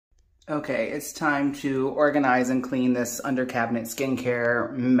Okay, it's time to organize and clean this under cabinet skincare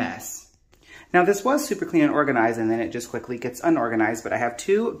mess. Now this was super clean and organized, and then it just quickly gets unorganized, but I have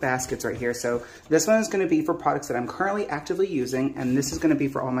two baskets right here. So this one is gonna be for products that I'm currently actively using, and this is gonna be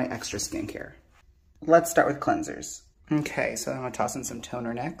for all my extra skincare. Let's start with cleansers. Okay, so I'm gonna toss in some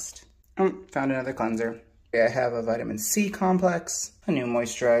toner next. Found another cleanser. I have a vitamin C complex, a new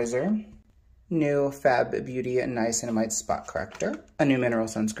moisturizer, new Fab Beauty Niacinamide Spot Corrector, a new mineral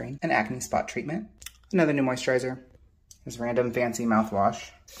sunscreen, an acne spot treatment, another new moisturizer, this random fancy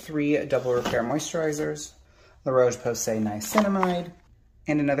mouthwash, 3 double repair moisturizers, La Roche-Posay Niacinamide,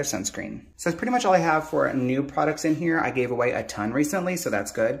 and another sunscreen. So that's pretty much all I have for new products in here. I gave away a ton recently, so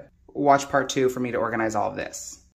that's good. Watch part 2 for me to organize all of this.